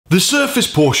The surface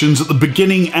portions at the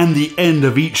beginning and the end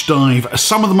of each dive are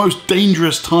some of the most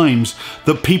dangerous times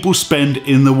that people spend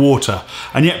in the water,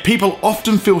 and yet people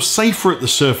often feel safer at the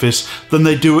surface than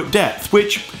they do at depth,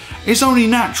 which is only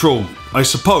natural, I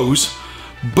suppose.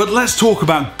 But let's talk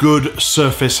about good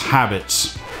surface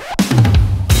habits.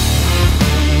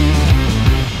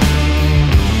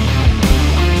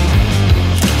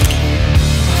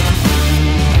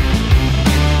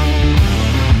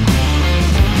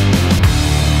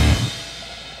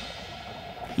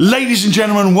 Ladies and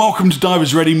gentlemen, welcome to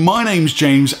Divers Ready. My name's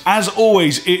James. As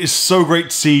always, it is so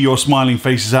great to see your smiling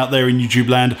faces out there in YouTube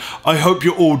land. I hope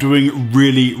you're all doing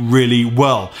really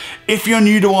well. If you're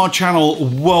new to our channel,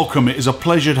 welcome. It is a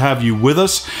pleasure to have you with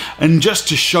us. And just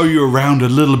to show you around a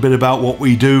little bit about what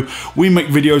we do, we make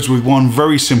videos with one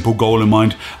very simple goal in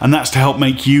mind, and that's to help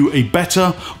make you a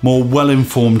better, more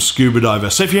well-informed scuba diver.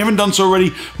 So if you haven't done so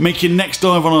already, make your next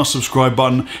dive on our subscribe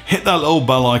button, hit that little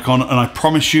bell icon, and I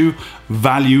promise you,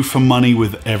 value for money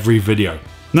with every video.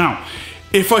 Now,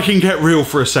 if I can get real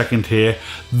for a second here,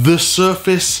 the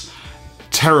surface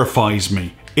terrifies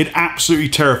me. It absolutely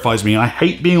terrifies me. I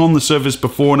hate being on the surface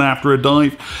before and after a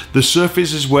dive. The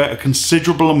surface is where a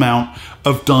considerable amount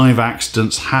of dive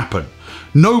accidents happen.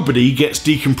 Nobody gets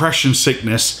decompression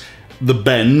sickness, the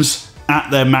bends,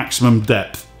 at their maximum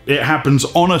depth. It happens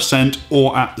on ascent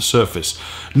or at the surface.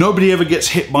 Nobody ever gets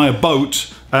hit by a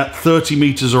boat at 30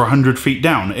 meters or 100 feet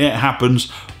down. It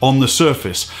happens on the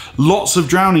surface. Lots of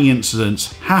drowning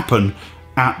incidents happen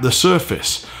at the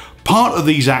surface. Part of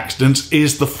these accidents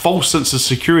is the false sense of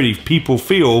security people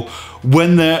feel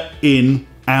when they're in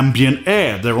ambient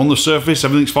air. They're on the surface,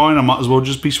 everything's fine, I might as well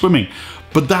just be swimming.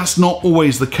 But that's not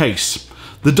always the case.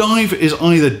 The dive is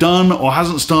either done or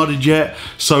hasn't started yet,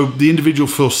 so the individual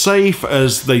feels safe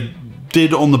as they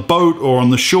did on the boat or on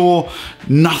the shore.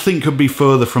 Nothing could be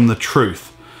further from the truth.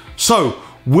 So,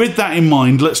 with that in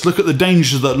mind, let's look at the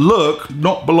dangers that lurk,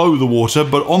 not below the water,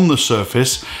 but on the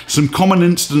surface. Some common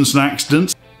incidents and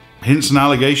accidents, hints and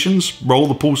allegations, roll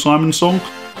the Paul Simon song,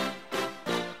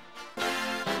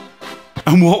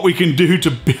 and what we can do to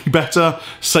be better,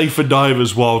 safer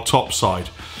divers while topside.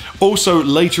 Also,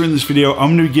 later in this video,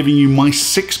 I'm going to be giving you my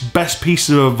 6 best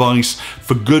pieces of advice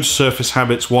for good surface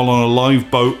habits while on a live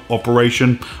boat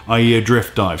operation, i.e. a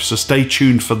drift dive. So stay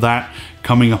tuned for that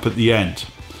coming up at the end.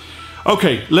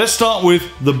 Okay, let's start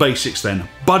with the basics then.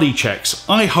 Buddy checks.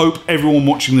 I hope everyone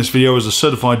watching this video as a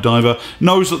certified diver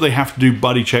knows that they have to do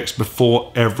buddy checks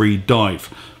before every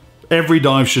dive. Every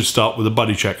dive should start with a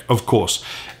buddy check, of course.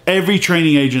 Every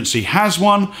training agency has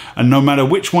one, and no matter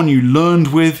which one you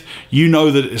learned with, you know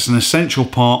that it's an essential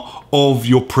part of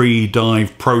your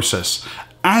pre-dive process.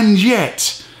 And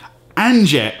yet,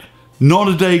 not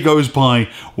a day goes by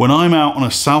when I'm out on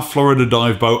a South Florida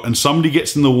dive boat and somebody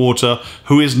gets in the water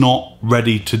who is not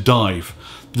ready to dive.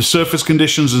 The surface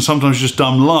conditions and sometimes just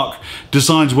dumb luck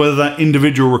decides whether that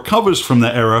individual recovers from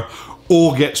their error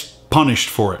or gets punished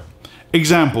for it.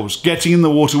 Examples: getting in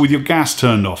the water with your gas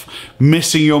turned off,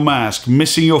 missing your mask,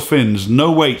 missing your fins,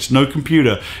 no weights, no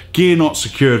computer, gear not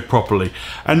secured properly.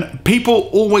 And people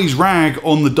always rag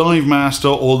on the dive master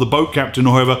or the boat captain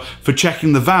or whoever for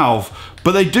checking the valve,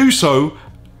 but they do so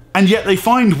and yet they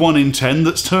find 1 in 10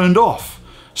 that's turned off.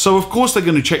 So of course they're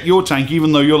going to check your tank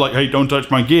even though you're like, hey, don't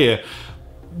touch my gear.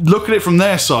 Look at it from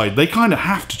their side. They kind of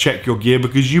have to check your gear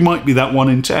because you might be that 1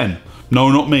 in 10. No,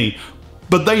 not me.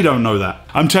 But they don't know that.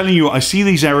 I'm telling you, I see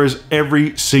these errors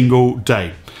every single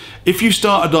day. If you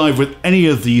start a dive with any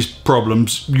of these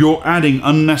problems, you're adding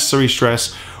unnecessary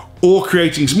stress or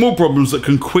creating small problems that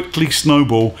can quickly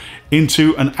snowball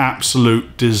into an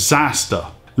absolute disaster.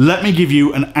 Let me give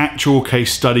you an actual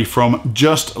case study from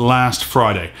just last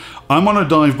Friday. I'm on a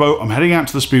dive boat, I'm heading out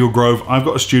to the Spiegel Grove, I've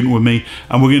got a student with me,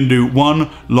 and we're gonna do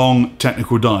one long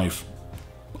technical dive.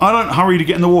 I don't hurry to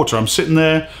get in the water, I'm sitting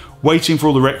there waiting for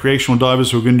all the recreational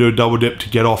divers who are going to do a double dip to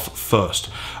get off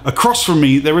first. Across from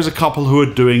me, there is a couple who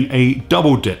are doing a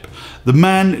double dip. The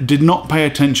man did not pay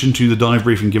attention to the dive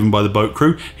briefing given by the boat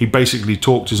crew. He basically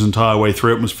talked his entire way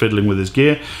through it and was fiddling with his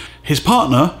gear. His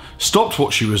partner stopped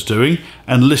what she was doing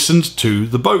and listened to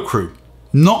the boat crew.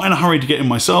 Not in a hurry to get in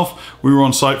myself. We were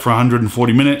on site for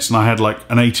 140 minutes and I had like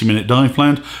an 80-minute dive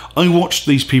planned. I watched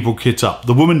these people kit up.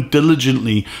 The woman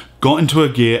diligently got into her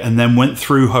gear and then went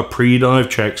through her pre-dive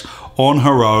checks on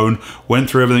her own, went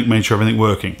through everything, made sure everything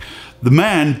working. The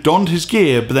man donned his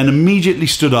gear but then immediately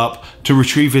stood up to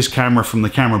retrieve his camera from the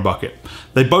camera bucket.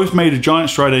 They both made a giant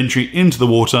stride entry into the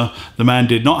water. The man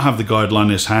did not have the guideline in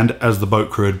his hand as the boat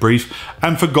crew had briefed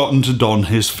and forgotten to don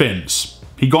his fins.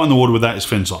 He got in the water without his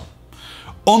fins on.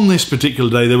 On this particular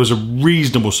day, there was a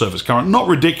reasonable surface current. Not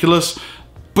ridiculous,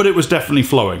 but it was definitely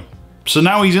flowing. So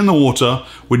now he's in the water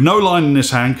with no line in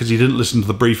his hand because he didn't listen to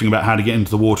the briefing about how to get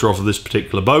into the water off of this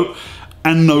particular boat,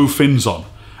 and no fins on.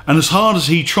 And as hard as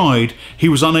he tried, he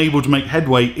was unable to make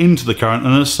headway into the current,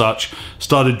 and as such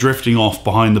started drifting off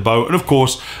behind the boat. And of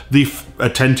course, the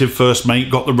attentive first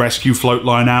mate got the rescue float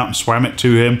line out and swam it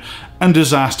to him, and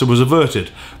disaster was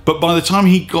averted. But by the time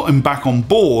he got him back on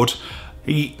board,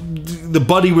 the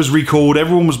buddy was recalled,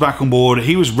 everyone was back on board,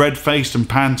 he was red-faced and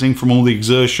panting from all the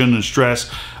exertion and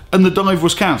stress, and the dive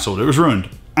was cancelled. It was ruined,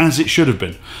 as it should have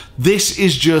been. This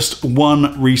is just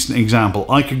one recent example.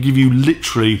 I could give you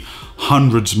literally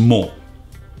hundreds more.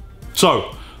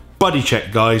 So, buddy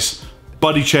check, guys.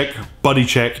 Buddy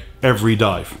check every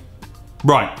dive.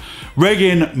 Right, reg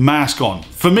in, mask on.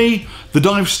 For me, the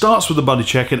dive starts with a buddy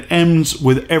check and ends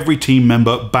with every team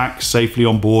member back safely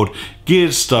on board,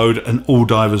 gears stowed, and all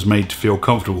divers made to feel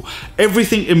comfortable.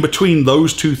 Everything in between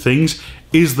those two things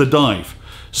is the dive.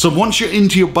 So once you're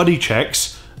into your buddy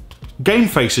checks, game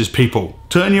faces, people.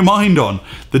 Turn your mind on.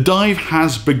 The dive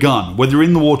has begun, whether you're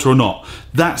in the water or not.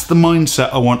 That's the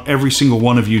mindset I want every single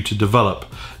one of you to develop.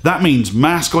 That means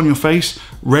mask on your face,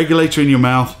 regulator in your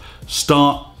mouth,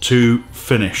 start to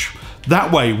finish.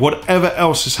 That way, whatever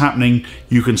else is happening,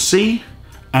 you can see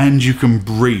and you can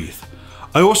breathe.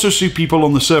 I also see people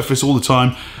on the surface all the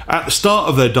time at the start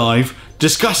of their dive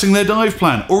discussing their dive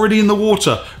plan, already in the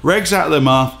water, regs out of their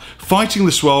mouth, fighting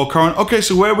the swell current. Okay,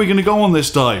 so where are we going to go on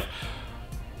this dive?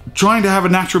 Trying to have a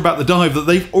natter about the dive that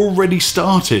they've already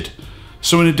started.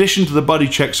 So in addition to the buddy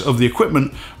checks of the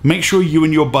equipment, make sure you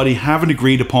and your buddy have an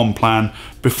agreed upon plan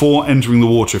before entering the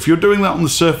water. If you're doing that on the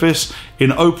surface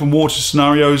in open water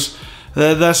scenarios,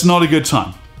 that's not a good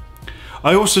time.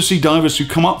 I also see divers who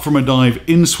come up from a dive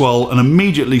in swell and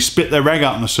immediately spit their reg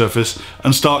out on the surface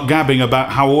and start gabbing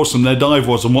about how awesome their dive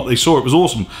was and what they saw. It was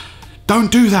awesome.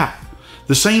 Don't do that.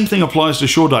 The same thing applies to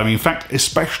shore diving. In fact,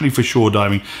 especially for shore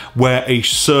diving, where a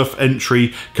surf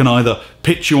entry can either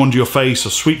pitch you onto your face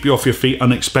or sweep you off your feet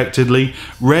unexpectedly.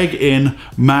 Reg in,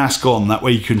 mask on. That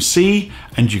way you can see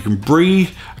and you can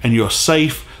breathe and you're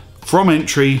safe from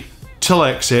entry till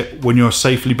exit when you're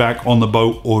safely back on the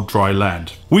boat or dry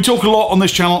land. We talk a lot on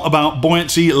this channel about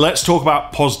buoyancy. Let's talk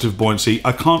about positive buoyancy.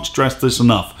 I can't stress this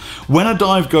enough. When a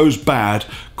dive goes bad,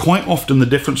 quite often the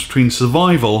difference between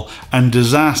survival and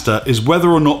disaster is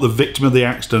whether or not the victim of the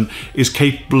accident is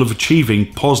capable of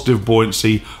achieving positive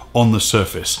buoyancy on the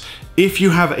surface. If you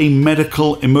have a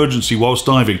medical emergency whilst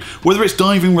diving, whether it's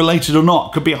diving related or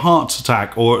not, could be a heart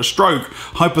attack or a stroke,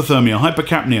 hypothermia,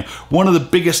 hypercapnia, one of the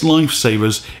biggest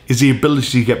lifesavers is the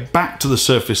ability to get back to the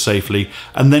surface safely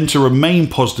and then to remain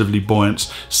positively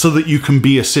buoyant so that you can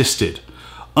be assisted.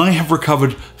 I have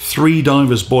recovered 3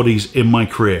 divers' bodies in my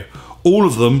career, all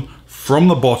of them from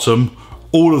the bottom,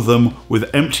 all of them with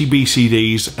empty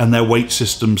BCDs and their weight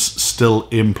systems still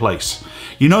in place.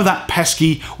 You know that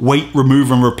pesky weight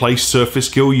remove and replace surface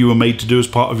skill you were made to do as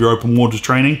part of your open water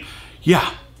training?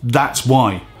 Yeah, that's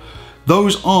why.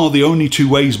 Those are the only 2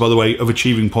 ways, by the way, of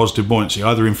achieving positive buoyancy,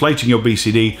 either inflating your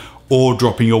BCD or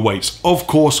dropping your weights. Of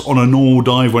course, on a normal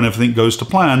dive when everything goes to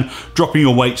plan, dropping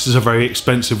your weights is a very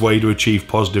expensive way to achieve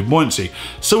positive buoyancy,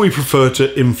 so we prefer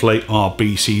to inflate our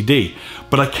BCD.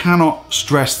 But I cannot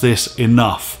stress this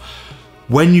enough.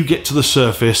 When you get to the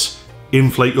surface,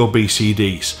 inflate your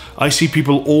BCDs. I see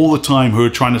people all the time who are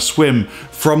trying to swim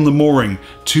from the mooring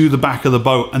to the back of the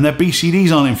boat and their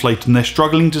BCDs aren't inflated and they're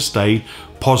struggling to stay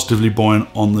positively buoyant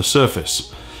on the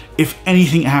surface. If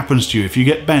anything happens to you, if you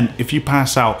get bent, if you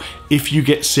pass out, if you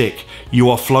get sick, you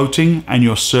are floating and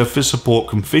your surface support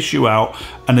can fish you out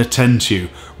and attend to you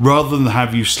rather than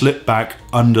have you slip back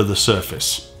under the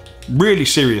surface. Really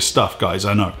serious stuff, guys,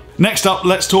 I know. Next up,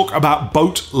 let's talk about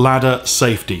boat ladder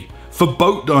safety. For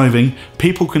boat diving,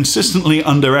 people consistently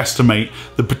underestimate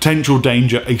the potential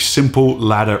danger a simple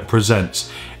ladder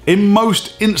presents. In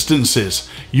most instances,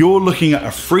 you're looking at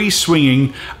a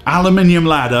free-swinging aluminium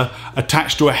ladder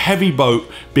attached to a heavy boat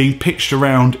being pitched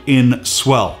around in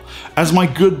swell. As my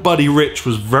good buddy Rich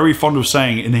was very fond of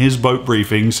saying in his boat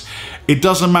briefings, it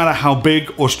doesn't matter how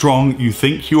big or strong you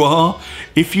think you are,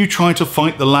 if you try to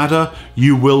fight the ladder,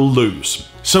 you will lose.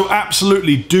 So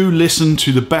absolutely do listen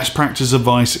to the best practice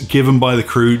advice given by the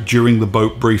crew during the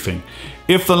boat briefing.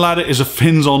 If the ladder is a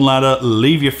fins on ladder,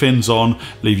 leave your fins on,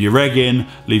 leave your reg in,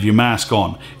 leave your mask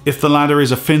on. If the ladder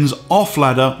is a fins off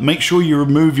ladder, make sure you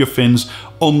remove your fins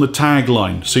on the tag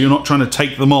line so you're not trying to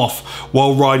take them off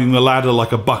while riding the ladder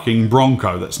like a bucking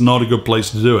bronco. That's not a good place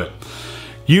to do it.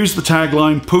 Use the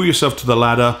tagline, pull yourself to the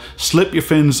ladder, slip your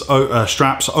fins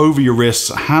straps over your wrists,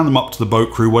 hand them up to the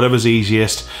boat crew, whatever's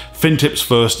easiest. Fin tips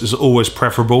first is always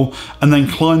preferable, and then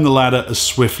climb the ladder as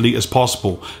swiftly as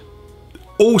possible.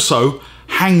 Also,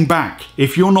 hang back.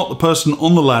 If you're not the person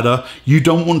on the ladder, you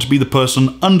don't want to be the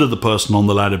person under the person on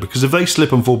the ladder, because if they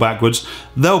slip and fall backwards,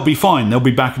 they'll be fine. They'll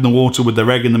be back in the water with their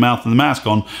egg in the mouth and the mask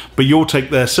on, but you'll take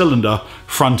their cylinder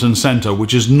front and center,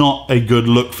 which is not a good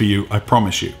look for you, I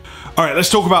promise you. All right, let's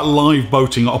talk about live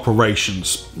boating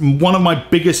operations. One of my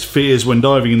biggest fears when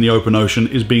diving in the open ocean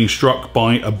is being struck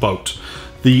by a boat.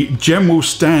 The general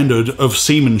standard of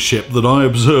seamanship that I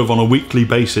observe on a weekly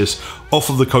basis off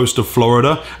of the coast of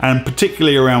Florida, and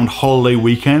particularly around holiday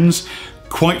weekends,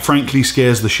 quite frankly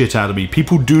scares the shit out of me.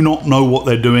 People do not know what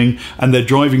they're doing, and they're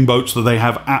driving boats that they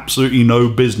have absolutely no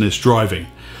business driving.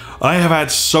 I have had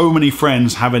so many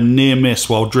friends have a near miss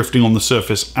while drifting on the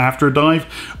surface after a dive,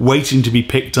 waiting to be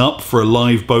picked up for a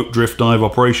live boat drift dive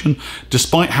operation,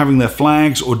 despite having their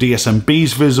flags or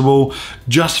DSMBs visible,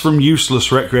 just from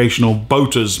useless recreational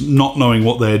boaters not knowing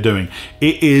what they're doing.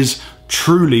 It is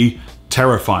truly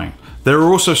terrifying. There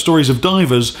are also stories of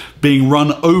divers being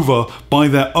run over by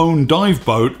their own dive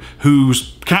boat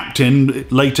whose captain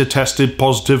later tested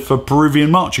positive for Peruvian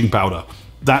marching powder.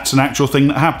 That's an actual thing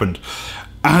that happened.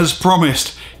 As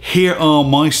promised, here are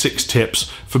my 6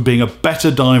 tips for being a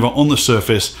better diver on the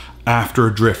surface after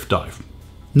a drift dive.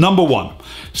 Number 1,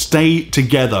 stay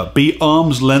together. Be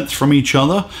arm's length from each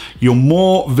other. You're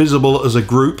more visible as a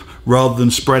group rather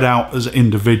than spread out as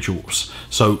individuals.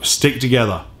 So stick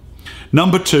together.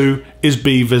 Number 2 is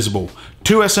be visible.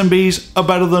 2 SMBs are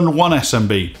better than 1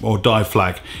 SMB or dive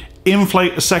flag.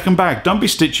 Inflate a second bag. Don't be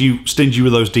stingy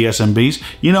with those DSMBs.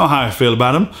 You know how I feel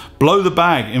about them. Blow the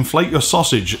bag, inflate your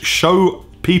sausage, show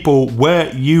people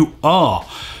where you are.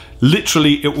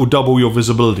 Literally, it will double your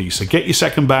visibility. So get your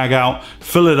second bag out,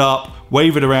 fill it up,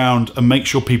 wave it around, and make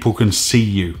sure people can see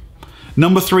you.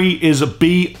 Number 3 is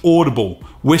be audible.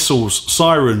 Whistles,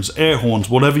 sirens, air horns,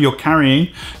 whatever you're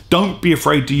carrying, don't be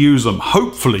afraid to use them.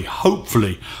 Hopefully,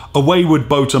 a wayward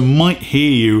boater might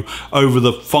hear you over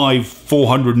the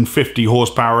 450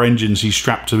 horsepower engines he's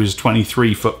strapped to his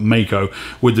 23-foot Mako,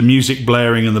 with the music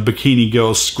blaring and the bikini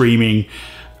girls screaming.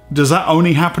 Does that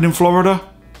only happen in Florida?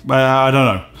 I don't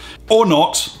know. Or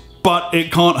not, but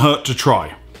it can't hurt to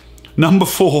try. Number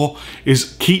 4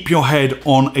 is keep your head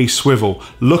on a swivel.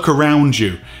 Look around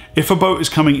you. If a boat is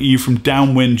coming at you from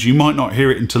downwind, you might not hear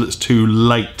it until it's too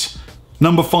late.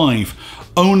 Number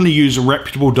 5, only use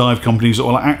reputable dive companies that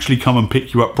will actually come and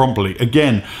pick you up promptly.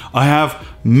 Again, I have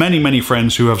many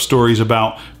friends who have stories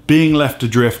about being left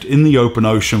adrift in the open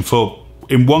ocean for,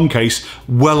 in one case,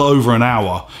 well over an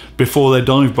hour before their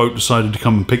dive boat decided to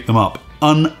come and pick them up.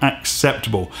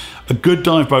 Unacceptable. A good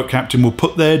dive boat captain will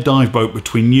put their dive boat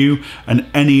between you and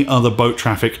any other boat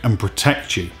traffic and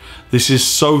protect you. This is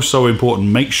so important.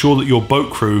 Make sure that your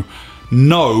boat crew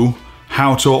know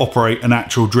how to operate an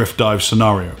actual drift dive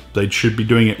scenario. They should be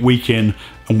doing it week in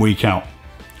and week out.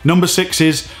 Number 6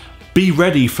 is be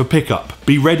ready for pickup.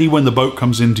 Be ready when the boat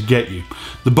comes in to get you.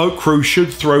 The boat crew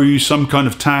should throw you some kind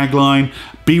of tagline.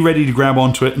 Be ready to grab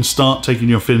onto it and start taking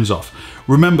your fins off.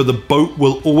 Remember, the boat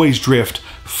will always drift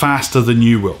faster than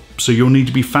you will, so you'll need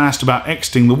to be fast about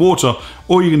exiting the water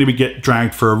or you're going to get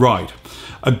dragged for a ride.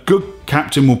 A good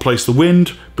captain will place the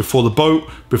wind before the boat,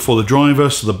 before the driver,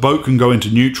 so the boat can go into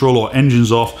neutral or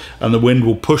engines off and the wind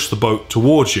will push the boat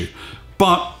towards you.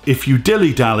 But if you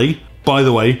dilly-dally, by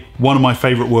the way, one of my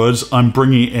favorite words, I'm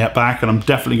bringing it back and I'm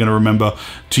definitely going to remember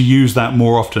to use that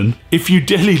more often. If you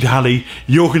dilly-dally,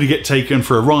 you're going to get taken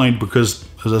for a ride because,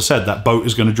 as I said, that boat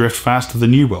is going to drift faster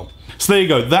than you will. So there you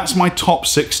go, that's my top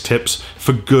 6 tips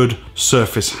for good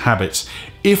surface habits.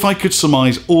 If I could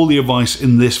surmise all the advice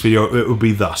in this video, it would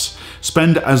be thus.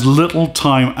 Spend as little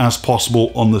time as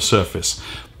possible on the surface.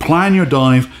 Plan your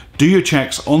dive, do your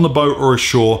checks on the boat or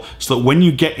ashore so that when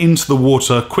you get into the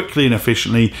water quickly and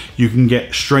efficiently, you can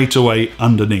get straight away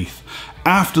underneath.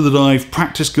 After the dive,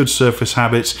 practice good surface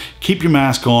habits, keep your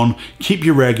mask on, keep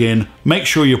your reg in, make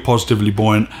sure you're positively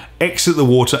buoyant, exit the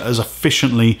water as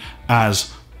efficiently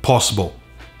as possible.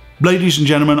 Ladies and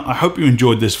gentlemen, I hope you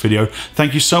enjoyed this video.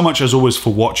 Thank you so much as always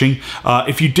for watching.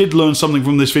 If you did learn something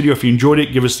from this video, if you enjoyed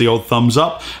it, give us the old thumbs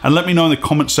up and let me know in the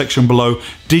comment section below,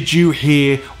 did you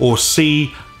hear or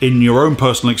see in your own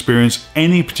personal experience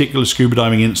any particular scuba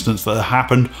diving incidents that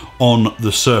happened on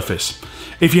the surface?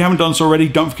 If you haven't done so already,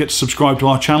 don't forget to subscribe to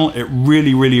our channel. It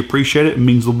really appreciate it. It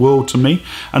means the world to me.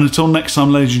 And until next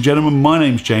time, ladies and gentlemen, my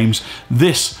name's James.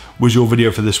 This was your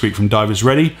video for this week from Divers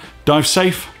Ready. Dive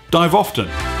safe, dive often.